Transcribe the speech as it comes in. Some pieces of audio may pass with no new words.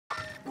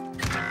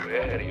way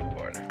ahead of you,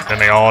 partner.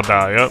 And they all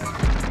die, yep.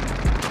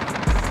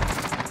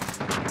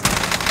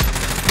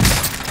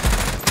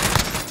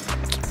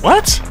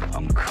 What?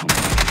 I'm coming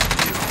for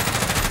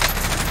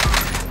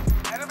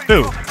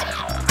Dude.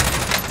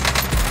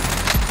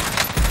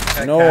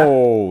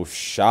 No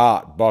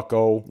shot,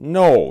 bucko.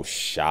 No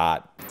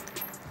shot.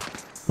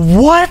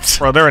 What?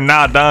 Bro, they're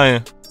not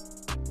dying.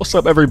 What's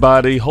up,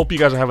 everybody? Hope you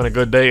guys are having a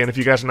good day, and if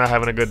you guys are not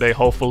having a good day,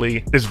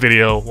 hopefully this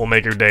video will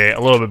make your day a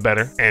little bit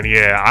better. And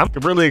yeah, I'm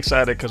really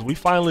excited because we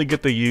finally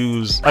get to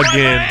use,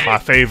 again, my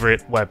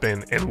favorite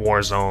weapon in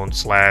Warzone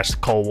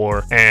 / Cold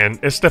War, and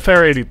it's the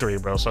FARA 83,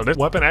 bro. So this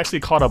weapon actually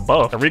caught a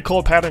buff. The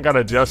recoil pattern got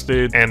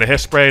adjusted, and the hit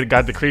spread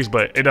got decreased,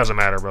 but it doesn't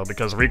matter, bro,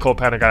 because the recoil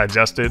pattern got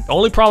adjusted. The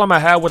only problem I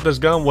had with this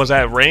gun was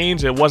at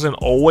range, it wasn't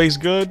always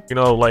good. You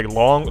know,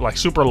 like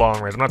super long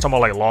range. I'm not talking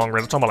about like long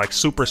range, I'm talking about like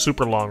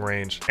super long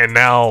range. And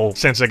now,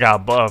 since it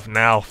got buffed,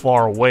 now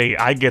far away,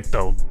 I get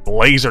the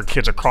laser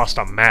kids across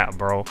the map,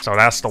 bro. So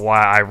that's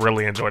why I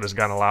really enjoy this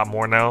gun a lot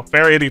more now.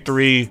 FARA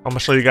 83, I'm gonna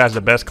show you guys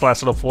the best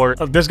class of the floor.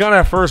 This gun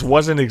at first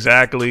wasn't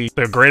exactly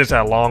the greatest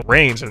at long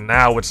range, and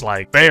now it's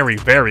like very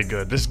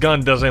good. This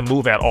gun doesn't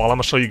move at all. I'm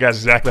gonna show you guys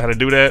exactly how to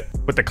do that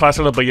with the class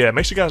of the, but yeah,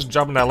 make sure you guys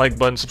drop in that like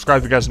button, subscribe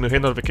if you guys are new,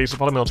 hit notifications,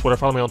 follow me on Twitter,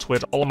 follow me on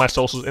Twitch, all of my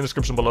socials in the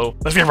description below.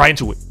 Let's get right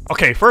into it.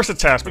 Okay, first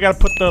attack, we gotta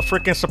put the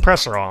freaking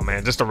suppressor on,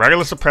 man. Just a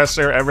regular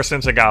suppressor. Ever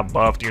since it got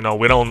buffed, you know,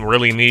 we don't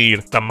really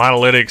need the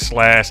monolithic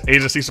 /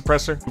 agency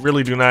suppressor. We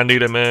really do not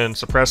need it, man.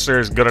 Suppressor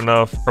is good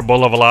enough for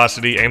bullet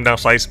velocity, aim down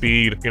sight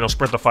speed, you know,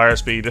 sprint to fire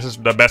speed. This is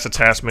the best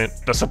attachment.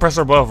 The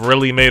suppressor buff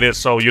really made it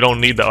so you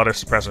don't need the other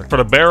suppressor. For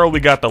the barrel, we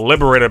got the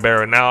Liberator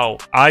barrel. Now,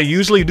 I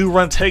usually do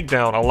run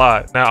takedown a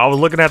lot. Now, I was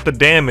looking at the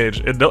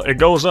damage. It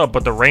goes up,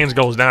 but the range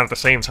goes down at the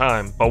same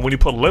time. But when you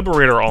put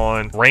Liberator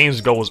on,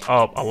 range goes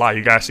up a lot.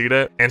 You guys see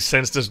that? And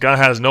since this gun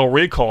has no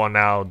recoil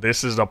now,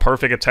 this is the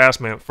perfect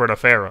attachment for the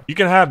FARA. You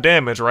can have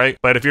damage, right?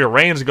 But if your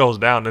range goes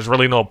down, there's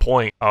really no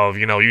point of,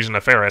 you know, using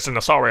the FARA. It's an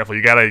assault rifle.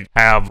 You gotta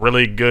have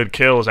really good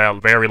kills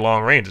at very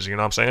long ranges, you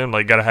know what I'm saying?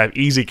 Like, you gotta have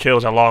easy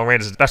kills at long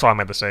ranges. That's what I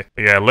meant to say.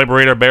 But yeah,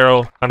 Liberator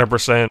barrel,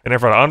 100%. And then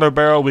for the under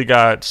barrel, we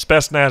got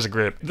Spetsnaz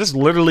grip. This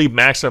literally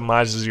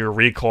maximizes your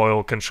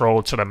recoil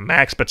control to the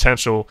max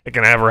potential it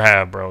can ever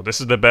have, bro.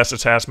 This is the best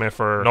attachment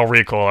for no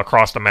recoil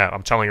across the map.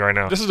 I'm telling you right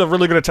now. This is a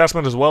really good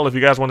attachment as well. If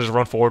you guys want to just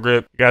run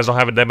foregrip, you guys don't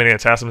have that many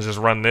attachments, just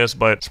run this.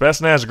 But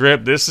Spetsnaz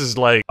grip, this is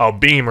like a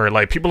beamer.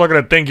 Like, people are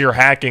gonna think you're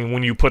hacking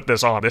when you put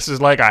this on. This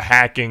is like a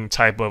hacking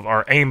type of,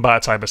 or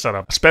aimbot type of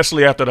setup,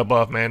 especially after the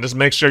buff, man. Just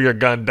make sure your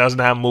gun does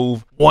not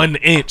move 1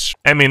 inch.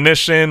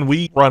 Ammunition,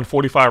 we run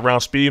 45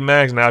 round speed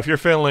mags. Now, if you're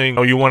feeling,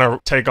 oh, you want to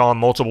take on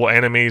multiple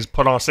enemies,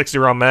 put on 60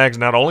 round mags.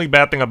 Now, the only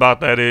bad thing about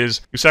that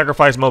is you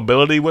sacrifice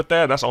mobility with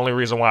that. That's the only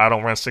reason why I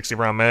don't run 60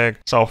 round mag.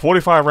 So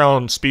 45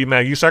 round speed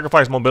mag, you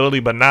sacrifice mobility,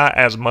 but not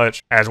as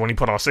much as when you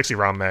put on 60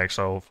 round mag.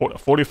 So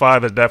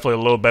 45 is definitely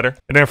a little better.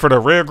 And then for the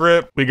rear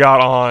grip, we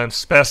got on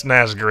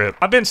Spetsnaz grip.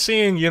 I've been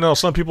seeing, you know,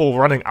 some people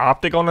running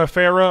optic on the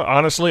FARA.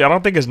 Honestly, I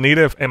don't think it's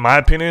needed in my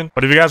opinion,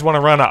 but if you guys want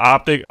to run an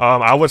optic,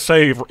 I would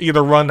say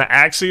either run the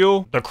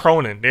Axial, the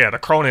Cronin. Yeah, the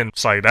Cronin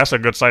sight, that's a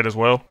good sight as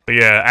well. But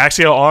yeah,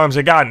 Axial arms,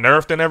 it got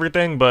nerfed and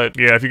everything, but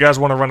yeah, if you guys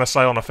want to run a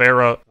sight on the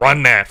FARA,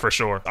 run that for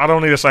sure. I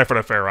don't need a sight for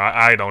the FARA.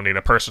 I don't need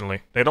it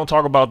personally. They don't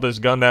talk about this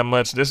gun that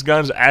much. This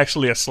gun's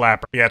actually a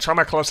slapper. Yeah, try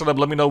my clutch setup,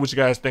 let me know what you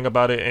guys think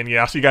about it, and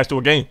yeah, I'll see you guys do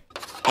a game.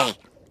 Hey,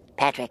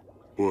 Patrick.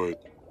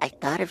 What? I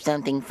thought of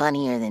something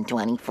funnier than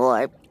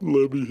 24.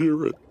 Let me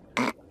hear it.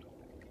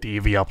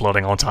 DV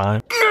uploading on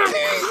time.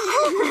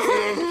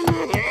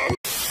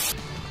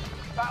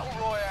 Battle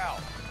Royale.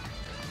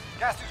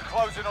 Gas is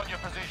closing on your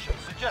position.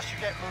 Suggest you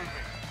get moving.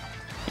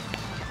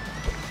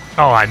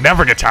 Oh, I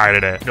never get tired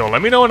of that. Yo,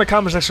 let me know in the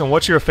comment section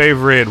what's your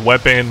favorite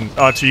weapon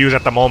to use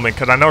at the moment,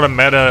 because I know the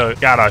meta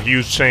got a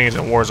huge change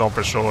in Warzone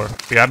for sure.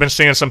 Yeah, I've been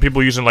seeing some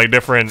people using like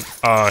different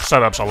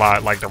setups a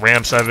lot, like the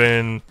Ram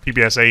 7,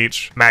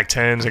 PPSH, Mac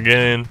 10s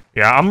again.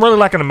 Yeah, I'm really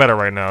liking the meta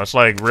right now. It's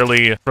like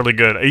really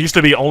good. It used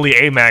to be only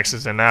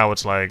Amaxes, and now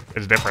it's like,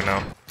 it's different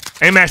now.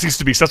 Amax used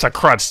to be such a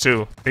crutch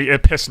too.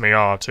 It pissed me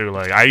off too.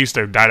 Like, I used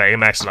to die to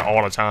Amaxes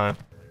all the time.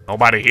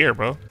 Nobody here,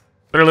 bro.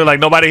 Literally like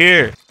nobody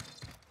here.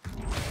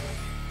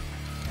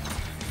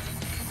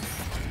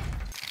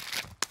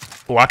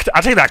 Oh, I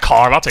take that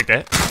carve. I'll take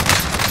that.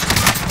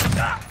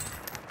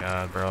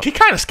 God, bro. He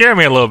kind of scared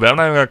me a little bit. I'm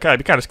not even gonna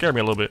cut. He kind of scared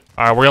me a little bit.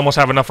 All right, we almost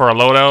have enough for a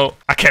loadout.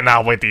 I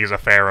cannot wait to use a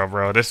FARA,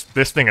 bro. This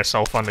thing is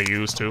so fun to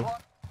use too.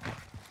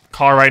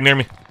 Car right near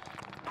me.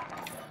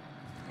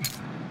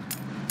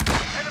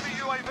 Enemy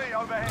UAV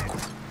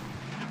overhead.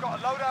 You've got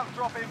a loadout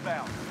drop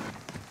inbound.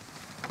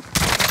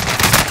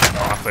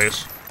 Oh, my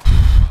face.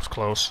 It's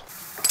close.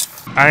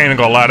 I ain't even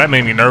gonna lie. That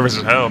made me nervous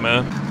as hell,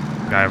 man.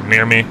 Guy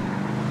near me.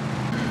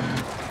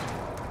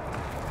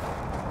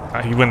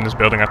 He went in this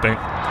building, I think.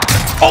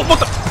 Oh, what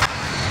the?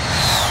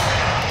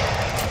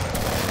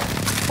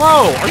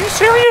 Bro, are you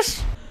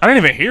serious? I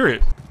didn't even hear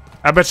it.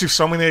 I bet you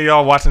so many of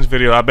y'all watching this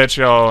video, I bet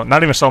y'all,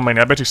 not even so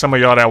many, I bet you some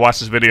of y'all that watch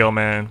this video,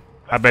 man,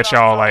 I bet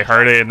y'all like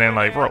heard it and then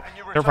like, bro,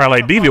 they're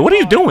probably like, Deviant, what are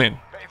you doing?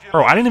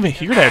 Bro, I didn't even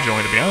hear that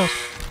joint, to be honest.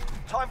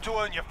 Time to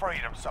earn your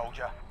freedom,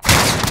 soldier.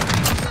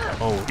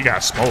 Oh, you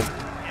got smoked.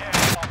 Yeah,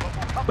 but we'll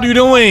come What are you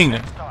back doing?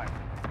 next time.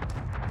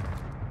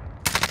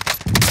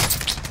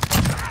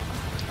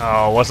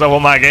 Oh, what's up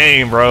with my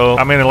game, bro?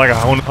 I'm in like a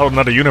whole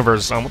nother universe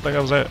or something. What the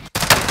hell was that?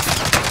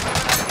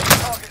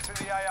 Target to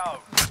the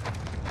AO.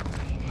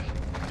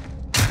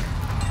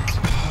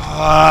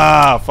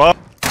 Ah, fuck.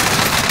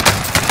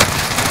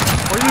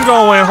 Where you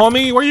going,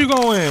 homie? Where you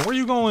going? Where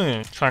you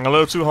going? Trying a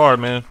little too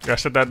hard, man. You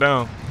gotta sit that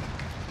down.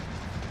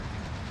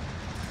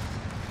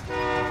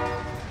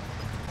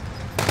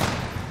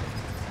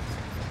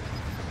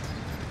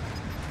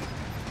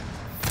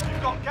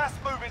 You've got gas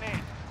moving in.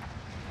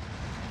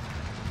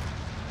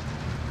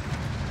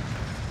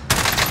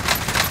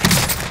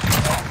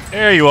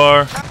 There you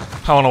are.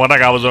 I don't know what that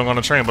guy was doing on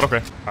the train, but okay.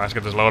 All right, let's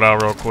get this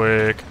loadout real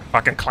quick. If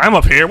I can climb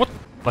up here, what?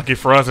 Lucky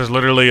for us, there's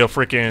literally a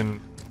freaking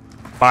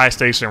buy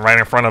station right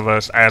in front of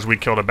us as we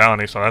kill the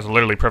bounty, so that's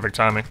literally perfect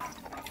timing.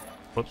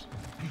 Whoops.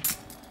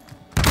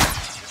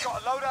 You've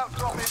got a loadout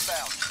drop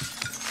inbound.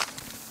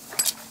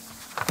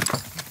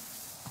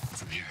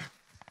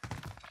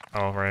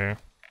 Oh, right here.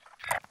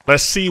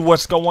 Let's see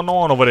what's going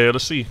on over there.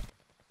 Let's see.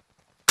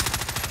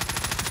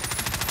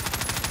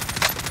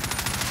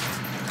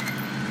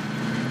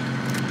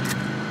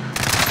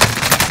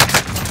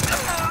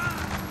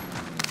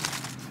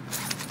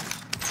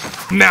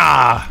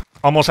 Nah!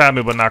 Almost had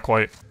me, but not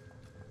quite.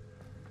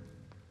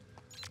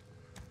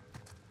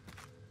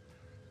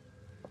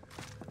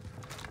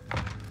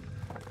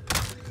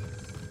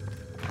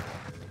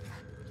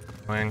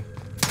 Wing.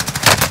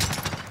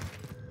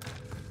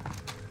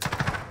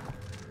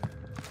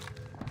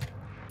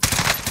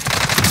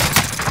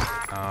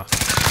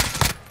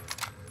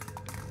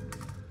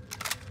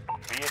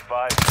 Be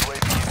advised,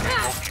 UAV is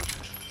bingo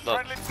fuel.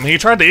 I mean, he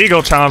tried to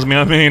ego challenge me.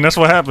 I mean, that's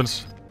what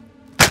happens.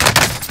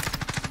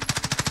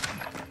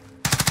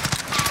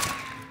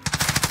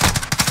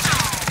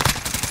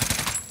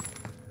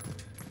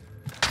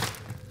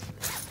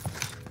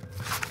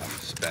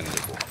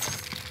 Expendable.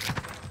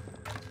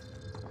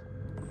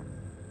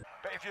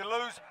 But if you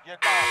lose, you're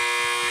done.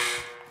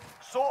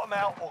 Sort them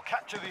out or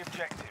capture the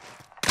objective.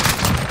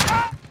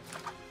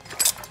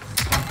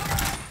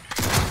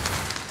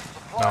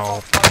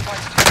 No.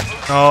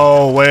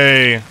 No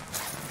way.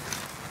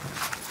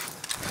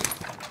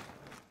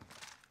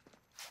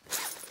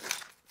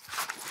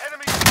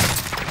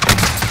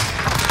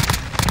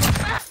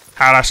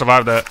 How did I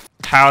survive that?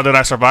 How did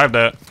I survive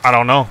that? I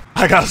don't know.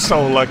 I got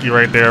so lucky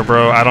right there,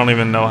 bro. I don't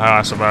even know how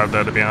I survived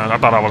that, to be honest. I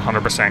thought I was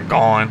 100%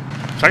 gone.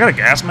 Should I get a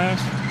gas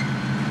mask?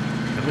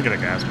 Let me get a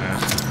gas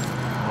mask.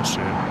 Oh, shit.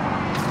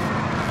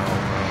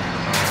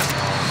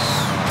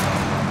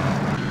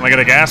 I'm gonna get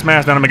a gas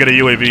mask, then I'm gonna get a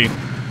UAV.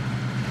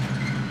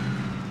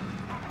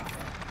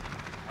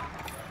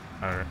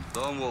 Alright.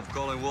 Lone Wolf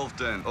calling Wolf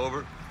Den.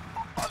 Over.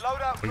 A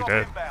loadout He's drop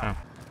dead. inbound.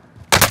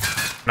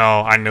 Oh.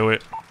 No, I knew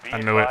it. I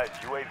knew it.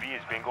 UAV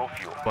is bingo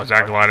fuel. That's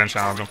exactly why I didn't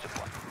challenge him.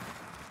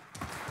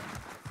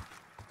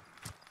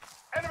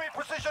 Enemy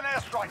precision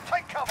airstrike.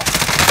 Take cover.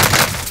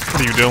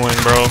 What are you doing,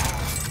 bro?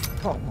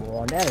 Come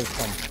on, that is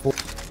some bull.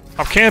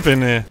 I'm camping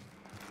there.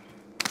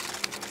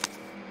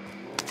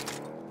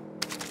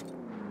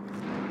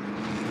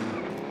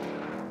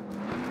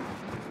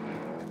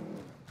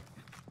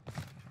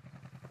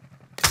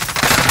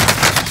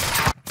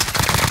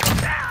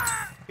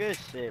 Good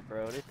shit,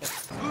 bro.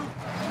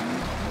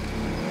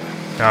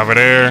 Over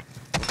there.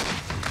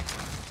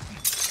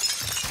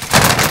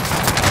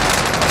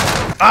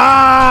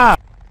 Ah!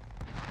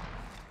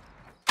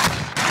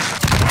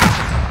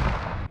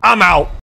 I'm out.